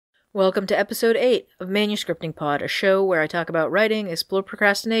Welcome to episode 8 of Manuscripting Pod, a show where I talk about writing, explore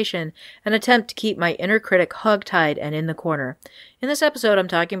procrastination, and attempt to keep my inner critic hogtied and in the corner. In this episode, I'm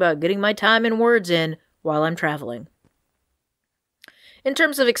talking about getting my time and words in while I'm traveling. In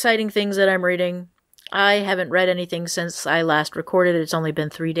terms of exciting things that I'm reading, I haven't read anything since I last recorded. It's only been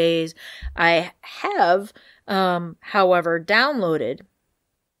 3 days. I have, however, downloaded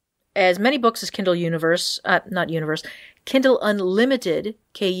as many books as Kindle Unlimited,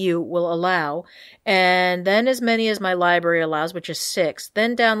 KU, will allow, and then as many as my library allows, which is 6,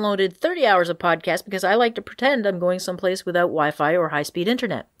 then downloaded 30 hours of podcasts because I like to pretend I'm going someplace without Wi-Fi or high-speed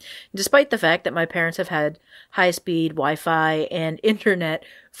internet, despite the fact that my parents have had high-speed Wi-Fi and internet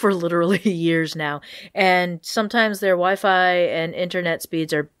for literally years now, and sometimes their Wi-Fi and internet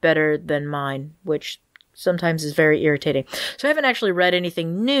speeds are better than mine, which sometimes is very irritating. So I haven't actually read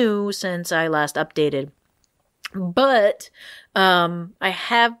anything new since I last updated. But I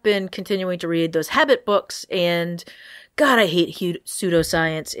have been continuing to read those habit books, and God, I hate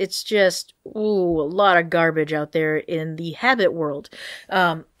pseudoscience. It's just, a lot of garbage out there in the habit world.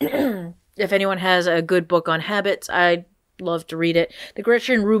 If anyone has a good book on habits, I'd love to read it. The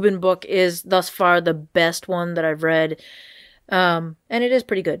Gretchen Rubin book is thus far the best one that I've read, and it is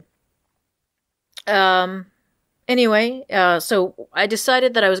pretty good. Anyway, so I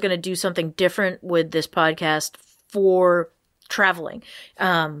decided that I was going to do something different with this podcast for traveling.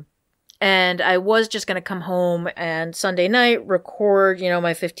 And I was just going to come home and Sunday night record,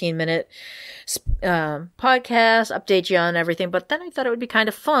 my 15-minute podcast, update you on everything. But then I thought it would be kind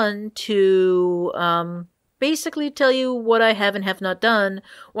of fun to basically tell you what I have and have not done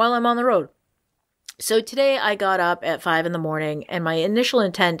while I'm on the road. So today I got up at 5 a.m, and my initial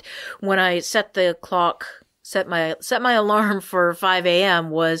intent when I set the clock, set my alarm for 5 a.m.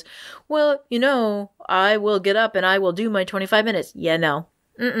 was, I will get up and I will do my 25 minutes. Yeah, no.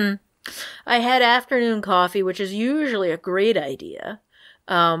 I had afternoon coffee, which is usually a great idea.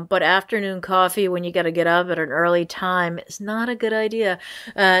 But afternoon coffee when you got to get up at an early time is not a good idea.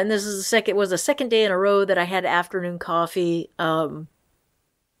 And this is the second day in a row that I had afternoon coffee.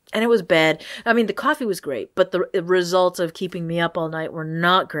 And it was bad. I mean, the coffee was great, but the results of keeping me up all night were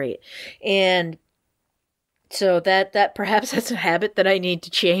not great. And so that perhaps that's a habit that I need to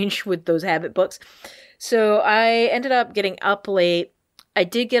change with those habit books. So I ended up getting up late. I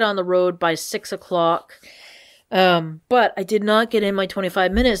did get on the road by 6 o'clock. But I did not get in my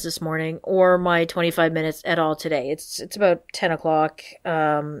 25 minutes this morning or my 25 minutes at all today. It's about 10 o'clock.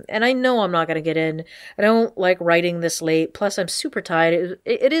 And I know I'm not going to get in. I don't like writing this late. Plus I'm super tired.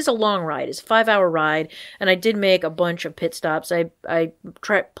 It is a long ride. It's a 5-hour ride. And I did make a bunch of pit stops. I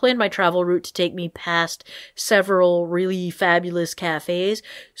planned my travel route to take me past several really fabulous cafes.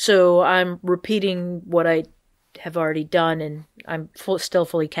 So I'm repeating what I have already done, and I'm still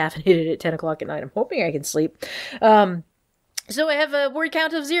fully caffeinated at 10 o'clock at night. I'm hoping I can sleep. So I have a word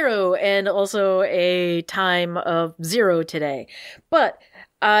count of 0 and also a time of 0 today. But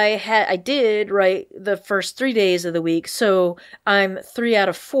I did write the first 3 days of the week, so I'm 3 out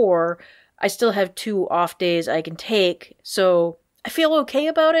of 4. I still have 2 off days I can take, so I feel okay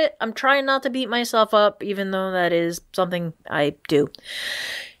about it. I'm trying not to beat myself up, even though that is something I do.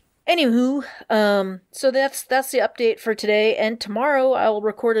 Anywho, so that's the update for today, and tomorrow I'll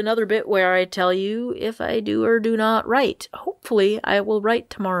record another bit where I tell you if I do or do not write. Hopefully, I will write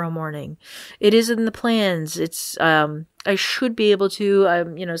tomorrow morning. It is in the plans. It's, I should be able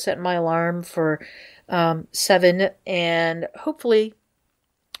to, set my alarm for, 7, and hopefully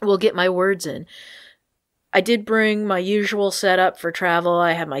we'll get my words in. I did bring my usual setup for travel.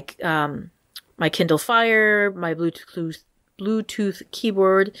 I have my, my Kindle Fire, my Bluetooth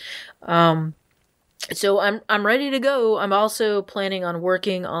keyboard. So I'm ready to go. I'm also planning on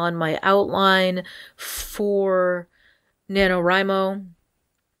working on my outline for NaNoWriMo.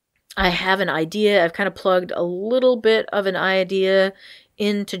 I have an idea. I've kind of plugged a little bit of an idea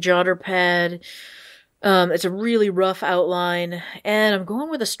into JotterPad. It's a really rough outline, and I'm going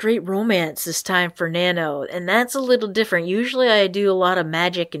with a straight romance this time for Nano, and that's a little different. Usually I do a lot of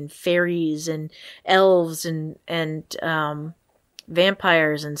magic and fairies and elves and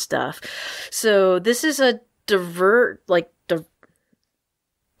vampires and stuff. So this is a diversion.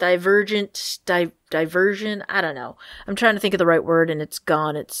 I don't know. I'm trying to think of the right word, and it's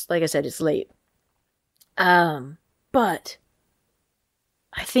gone. It's, like I said, it's late. But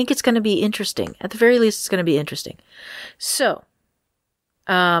I think it's going to be interesting. At the very least, it's going to be interesting. So,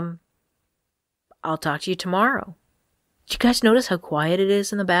 I'll talk to you tomorrow. Did you guys notice how quiet it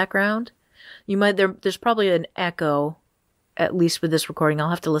is in the background? There's probably an echo, at least with this recording.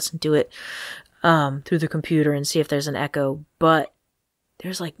 I'll have to listen to it, through the computer and see if there's an echo, but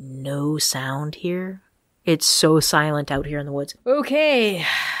there's like no sound here. It's so silent out here in the woods. Okay,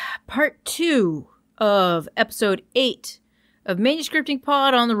 part 2 of episode 8 of Manuscripting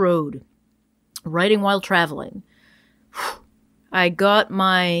Pod on the road. Writing while traveling. I got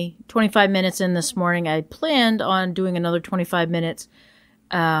my 25 minutes in this morning. I planned on doing another 25 minutes,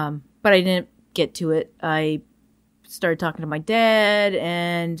 but I didn't get to it. I started talking to my dad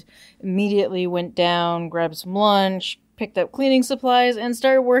and immediately went down, grabbed some lunch, picked up cleaning supplies, and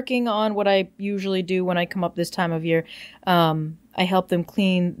started working on what I usually do when I come up this time of year. I help them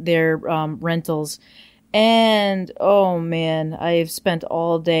clean their rentals. And, oh man, I've spent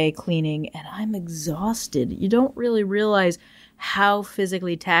all day cleaning and I'm exhausted. You don't really realize how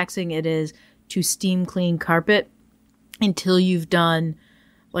physically taxing it is to steam clean carpet until you've done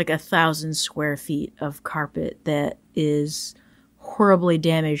like 1,000 square feet of carpet that is horribly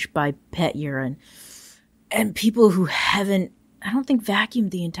damaged by pet urine. And people who haven't, I don't think,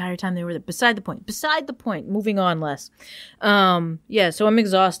 vacuumed the entire time they were there. Beside the point. Moving on, Les. So I'm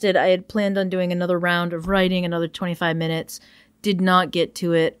exhausted. I had planned on doing another round of writing, another 25 minutes. Did not get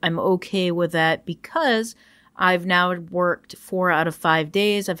to it. I'm okay with that because I've now worked 4 out of 5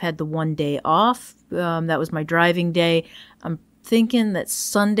 days. I've had the 1 day off. That was my driving day. I'm thinking that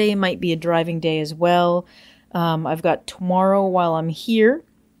Sunday might be a driving day as well. I've got tomorrow while I'm here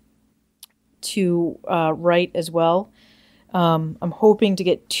to write as well. I'm hoping to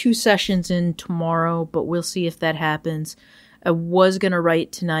get 2 sessions in tomorrow, but we'll see if that happens. I was going to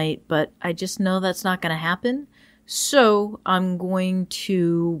write tonight, but I just know that's not going to happen. So I'm going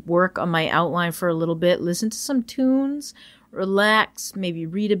to work on my outline for a little bit, listen to some tunes, relax, maybe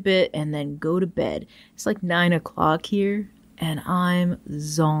read a bit, and then go to bed. It's like 9 o'clock here, and I'm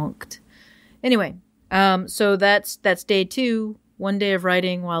zonked. Anyway, so that's day 2. 1 day of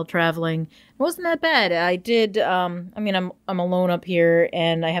writing while traveling. It wasn't that bad. I did, I'm alone up here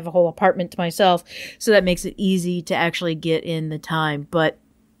and I have a whole apartment to myself, so that makes it easy to actually get in the time. But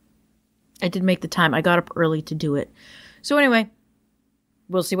I did make the time. I got up early to do it. So anyway,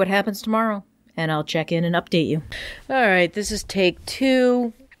 we'll see what happens tomorrow and I'll check in and update you. All right, this is take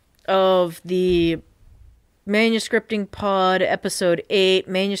 2 of the Manuscripting Pod, episode 8,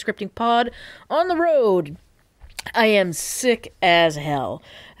 Manuscripting Pod on the road. I am sick as hell.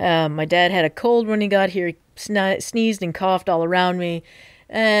 My dad had a cold when he got here. He sneezed and coughed all around me.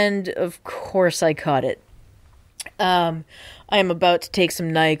 And, of course, I caught it. I am about to take some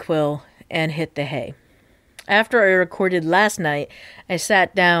NyQuil and hit the hay. After I recorded last night, I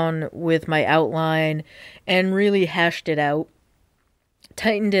sat down with my outline and really hashed it out.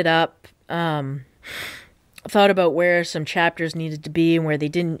 Tightened it up. Thought about where some chapters needed to be and where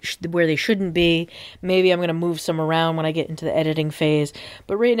they shouldn't be. Maybe I'm going to move some around when I get into the editing phase.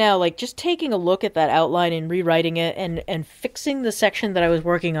 But right now, like, just taking a look at that outline and rewriting it and fixing the section that I was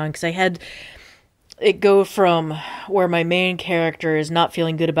working on, because I had it go from where my main character is not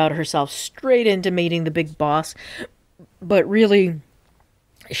feeling good about herself straight into meeting the big boss. But really,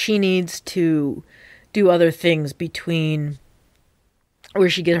 she needs to do other things between where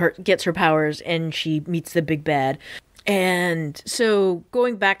she gets her powers and she meets the big bad. And so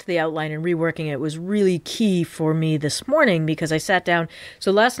going back to the outline and reworking it was really key for me this morning because I sat down.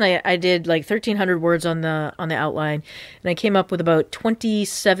 So last night I did like 1,300 words on the outline, and I came up with about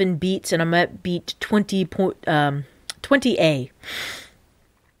 27 beats, and I'm at beat 20A.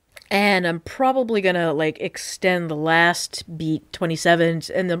 And I'm probably going to like extend the last beat 27,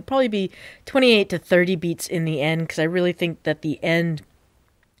 and there'll probably be 28 to 30 beats in the end, because I really think that the end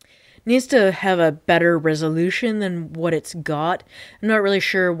needs to have a better resolution than what it's got. I'm not really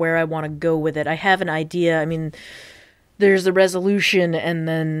sure where I want to go with it. I have an idea. I mean, there's the resolution and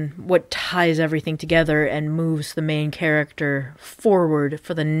then what ties everything together and moves the main character forward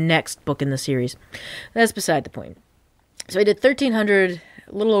for the next book in the series. That's beside the point. So I did 1,300,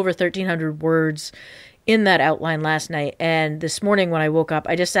 a little over 1,300 words in that outline last night, and this morning when I woke up,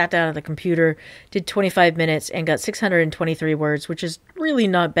 I just sat down at the computer, did 25 minutes, and got 623 words, which is really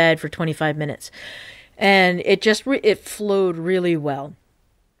not bad for 25 minutes. And it just it flowed really well.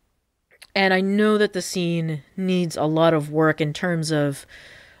 And I know that the scene needs a lot of work in terms of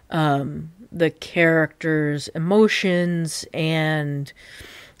the characters' emotions and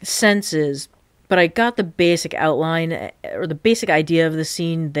senses, but I got the basic outline or the basic idea of the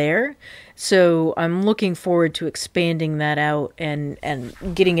scene there. So I'm looking forward to expanding that out and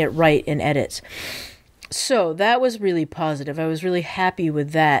getting it right in edits. So that was really positive. I was really happy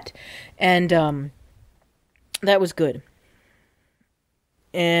with that. And that was good.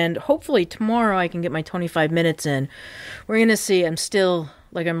 And hopefully tomorrow I can get my 25 minutes in. We're going to see.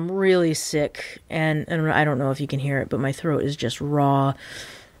 I'm really sick. And I don't know if you can hear it, but my throat is just raw.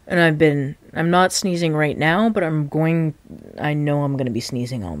 And I'm not sneezing right now, but I know I'm going to be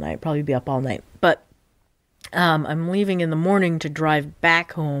sneezing all night. Probably be up all night. But I'm leaving in the morning to drive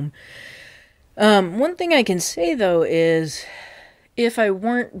back home. One thing I can say, though, is if I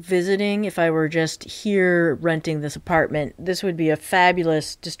weren't visiting, if I were just here renting this apartment, this would be a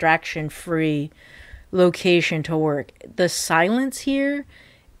fabulous distraction-free location to work. The silence here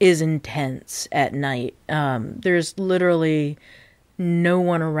is intense at night. There's literally no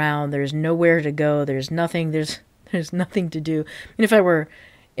one around. There's nowhere to go. There's nothing to do. And if I were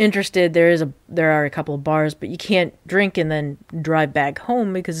interested, there are a couple of bars, but you can't drink and then drive back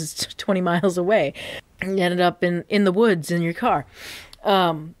home because it's 20 miles away. You ended up in the woods in your car.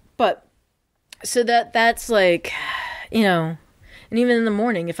 But so that's like, and even in the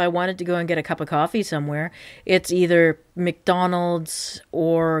morning, if I wanted to go and get a cup of coffee somewhere, it's either McDonald's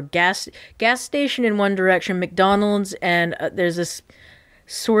or gas station in one direction, McDonald's, and there's this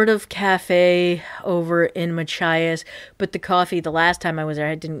sort of cafe over in Machias, but the coffee, the last time I was there,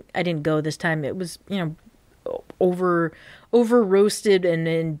 I didn't go this time. It was, over roasted and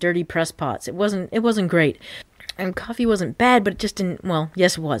in dirty press pots. It wasn't great. And coffee wasn't bad, but it just didn't, well,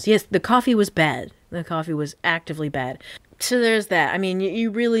 yes it was. Yes, the coffee was bad. The coffee was actively bad. So there's that. I mean,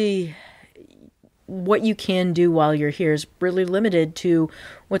 you really, what you can do while you're here is really limited to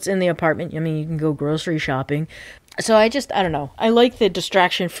what's in the apartment. I mean, you can go grocery shopping. So I don't know. I like the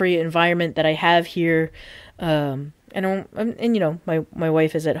distraction-free environment that I have here. My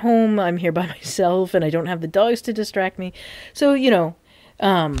wife is at home. I'm here by myself, and I don't have the dogs to distract me. So,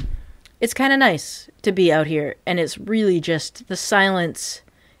 it's kind of nice to be out here, and it's really just, the silence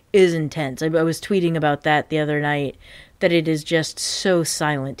is intense. I was tweeting about that the other night, that it is just so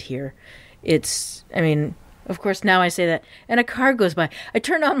silent here. Of course, now I say that, and a car goes by. I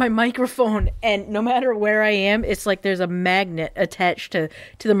turn on my microphone, and no matter where I am, it's like there's a magnet attached to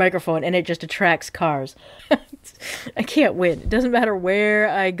the microphone, and it just attracts cars. I can't win. It doesn't matter where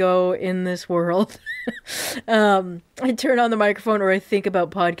I go in this world. I turn on the microphone, or I think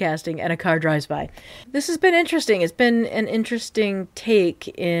about podcasting, and a car drives by. This has been interesting. It's been an interesting take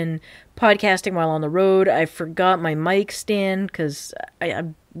in podcasting while on the road. I forgot my mic stand, because I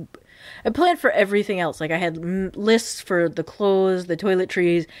planned for everything else. Like, I had lists for the clothes, the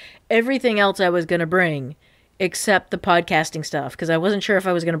toiletries, everything else I was going to bring, except the podcasting stuff, because I wasn't sure if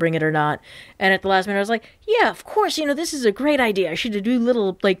I was going to bring it or not. And at the last minute, I was like, yeah, of course, this is a great idea. I should do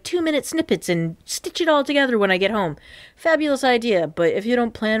little, 2-minute snippets and stitch it all together when I get home. Fabulous idea, but if you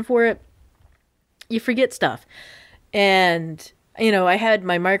don't plan for it, you forget stuff. And, I had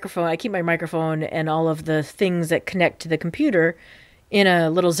my microphone. I keep my microphone and all of the things that connect to the computer in a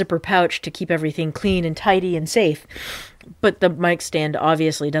little zipper pouch to keep everything clean and tidy and safe. But the mic stand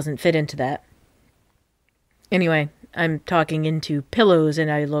obviously doesn't fit into that. Anyway, I'm talking into pillows,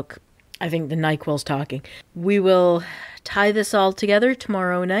 and I think the NyQuil's talking. We will tie this all together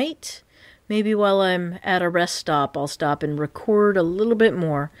tomorrow night. Maybe while I'm at a rest stop, I'll stop and record a little bit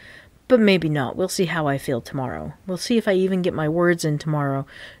more. But maybe not. We'll see how I feel tomorrow. We'll see if I even get my words in tomorrow.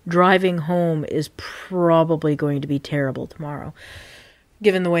 Driving home is probably going to be terrible tomorrow,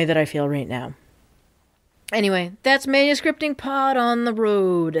 given the way that I feel right now. Anyway, that's Manuscripting Pod on the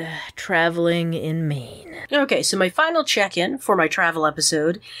road, traveling in Maine. Okay, so my final check-in for my travel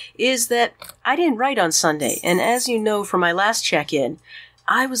episode is that I didn't write on Sunday, and as you know from my last check-in,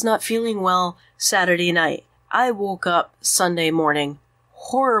 I was not feeling well Saturday night. I woke up Sunday morning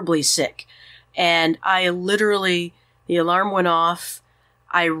horribly sick, and the alarm went off,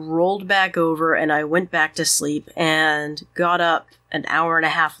 I rolled back over, and I went back to sleep, and got up an hour and a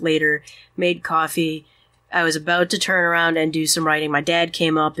half later, made coffee. I was about to turn around and do some writing. My dad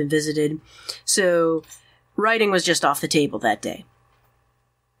came up and visited. So writing was just off the table that day.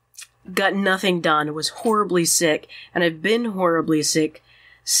 Got nothing done. Was horribly sick. And I've been horribly sick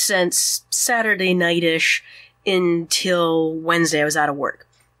since Saturday night-ish until Wednesday. I was out of work.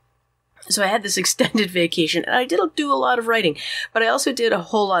 So I had this extended vacation, and I did do a lot of writing, but I also did a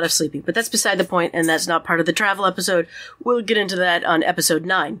whole lot of sleeping. But that's beside the point, and that's not part of the travel episode. We'll get into that on episode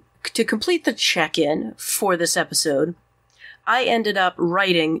 9. To complete the check-in for this episode, I ended up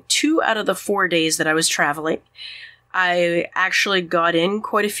writing 2 out of the 4 days that I was traveling. I actually got in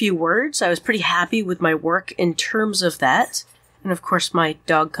quite a few words. I was pretty happy with my work in terms of that. And of course, my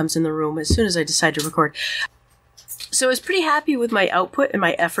dog comes in the room as soon as I decide to record. So I was pretty happy with my output and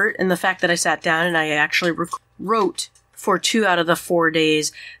my effort, and the fact that I sat down and I actually wrote for 2 out of the 4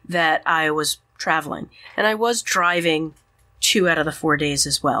 days that I was traveling. And I was driving 2 out of the 4 days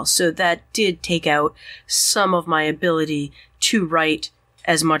as well. So that did take out some of my ability to write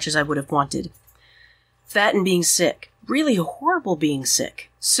as much as I would have wanted. That and being sick. Really horrible being sick.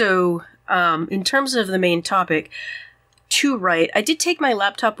 So, in terms of the main topic, to write, I did take my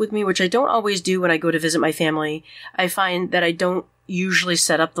laptop with me, which I don't always do when I go to visit my family. I find that I don't usually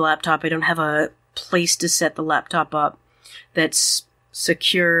set up the laptop. I don't have a place to set the laptop up that's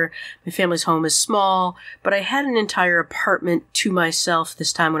secure. My family's home is small, but I had an entire apartment to myself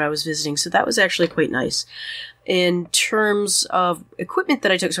this time when I was visiting, so that was actually quite nice. In terms of equipment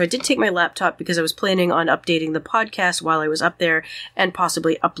that I took, so I did take my laptop because I was planning on updating the podcast while I was up there and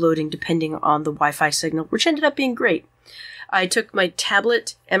possibly uploading depending on the Wi-Fi signal, which ended up being great. I took my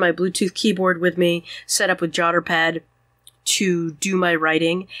tablet and my Bluetooth keyboard with me, set up with JotterPad to do my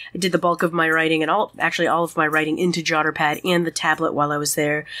writing. I did the bulk of my writing and all of my writing into JotterPad and the tablet while I was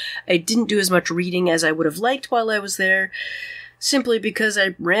there. I didn't do as much reading as I would have liked while I was there, simply because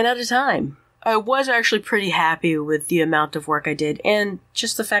I ran out of time. I was actually pretty happy with the amount of work I did, and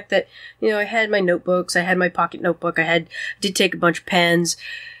just the fact that, I had my notebooks, I had my pocket notebook, did take a bunch of pens,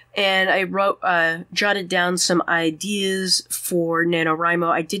 and I jotted down some ideas for NaNoWriMo.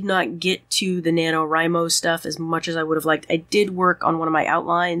 I did not get to the NaNoWriMo stuff as much as I would have liked. I did work on one of my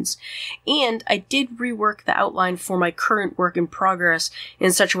outlines, and I did rework the outline for my current work in progress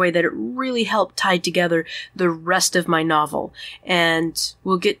in such a way that it really helped tie together the rest of my novel. And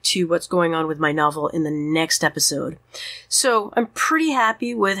we'll get to what's going on with my novel in the next episode. So I'm pretty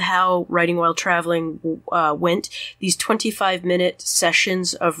happy with how Writing While Traveling went. These 25-minute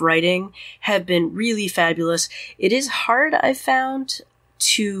sessions of writing have been really fabulous. It is hard, I've found,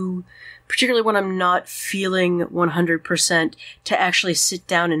 to, particularly when I'm not feeling 100%, to actually sit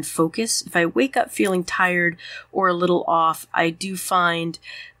down and focus. If I wake up feeling tired or a little off, I do find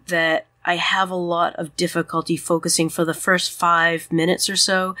that I have a lot of difficulty focusing for the first 5 minutes or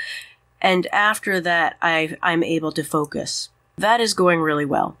so, and after that, I'm able to focus. That is going really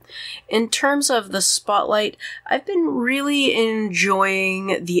well. In terms of the spotlight, I've been really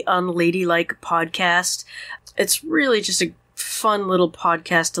enjoying the Unladylike podcast. It's really just a fun little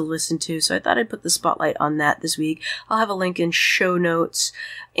podcast to listen to, so I thought I'd put the spotlight on that this week. I'll have a link in show notes,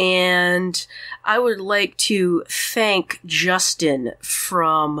 and I would like to thank Justin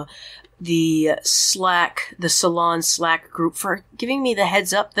from the Salon Slack group for giving me the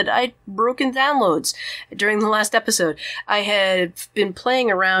heads up that I'd broken downloads during the last episode. I had been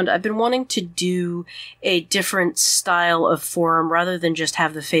playing around. I've been wanting to do a different style of forum rather than just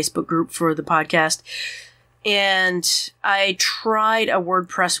have the Facebook group for the podcast. And I tried a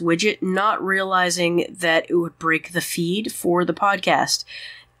WordPress widget, not realizing that it would break the feed for the podcast.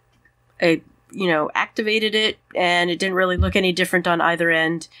 I, activated it, and it didn't really look any different on either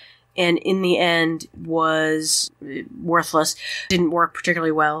end. And in the end was worthless. Didn't work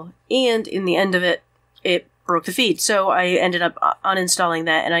particularly well. And in the end of it, it broke the feed. So I ended up uninstalling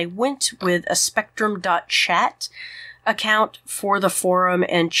that, and I went with a spectrum.chat account for the forum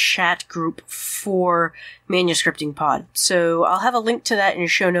and chat group for Manuscripting Pod. So I'll have a link to that in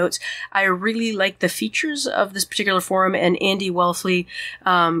show notes. I really like the features of this particular forum, and Andy Welfley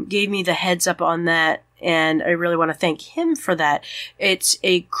gave me the heads up on that, and I really want to thank him for that. It's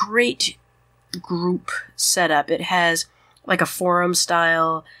a great group setup. It has like a forum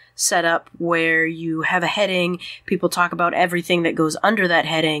style setup where you have a heading, people talk about everything that goes under that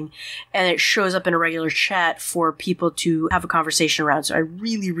heading, and it shows up in a regular chat for people to have a conversation around. So I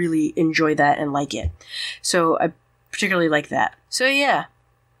really, really enjoy that and like it. So I particularly like that. So yeah,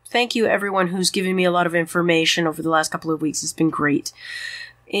 thank you everyone who's given me a lot of information over the last couple of weeks. It's been great.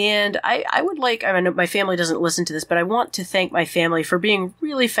 And I would like, I know my family doesn't listen to this, but I want to thank my family for being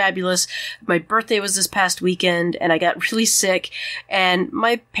really fabulous. My birthday was this past weekend, and I got really sick, and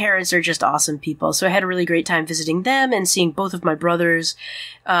my parents are just awesome people. So I had a really great time visiting them and seeing both of my brothers.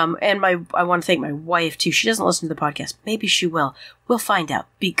 And I want to thank my wife too. She doesn't listen to the podcast. Maybe she will. We'll find out,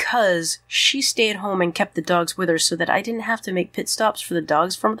 because she stayed home and kept the dogs with her so that I didn't have to make pit stops for the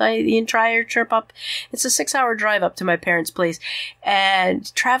dogs from the entire trip up. It's a 6-hour drive up to my parents' place, and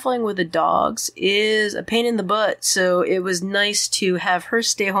traveling with the dogs is a pain in the butt. So it was nice to have her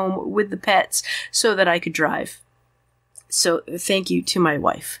stay home with the pets so that I could drive. So thank you to my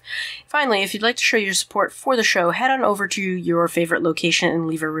wife. Finally, if you'd like to show your support for the show, head on over to your favorite location and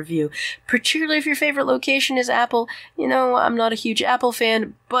leave a review. Particularly if your favorite location is Apple. I'm not a huge Apple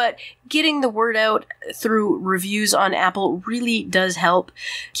fan, But getting the word out through reviews on Apple really does help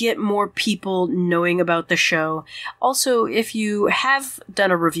get more people knowing about the show. Also, if you have done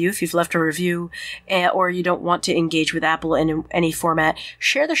a review, if you've left a review, or you don't want to engage with Apple in any format,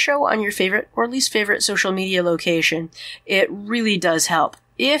 share the show on your favorite or least favorite social media location. It really does help.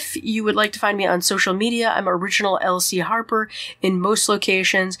 If you would like to find me on social media, I'm Original LC Harper in most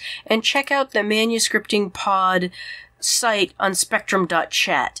locations, and check out the Manuscripting Pod site on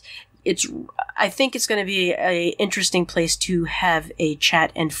spectrum.chat. I think it's going to be an interesting place to have a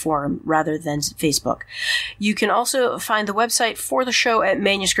chat and forum rather than Facebook. You can also find the website for the show at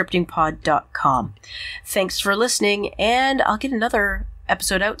manuscriptingpod.com. Thanks for listening, and I'll get another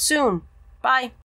episode out soon. Bye.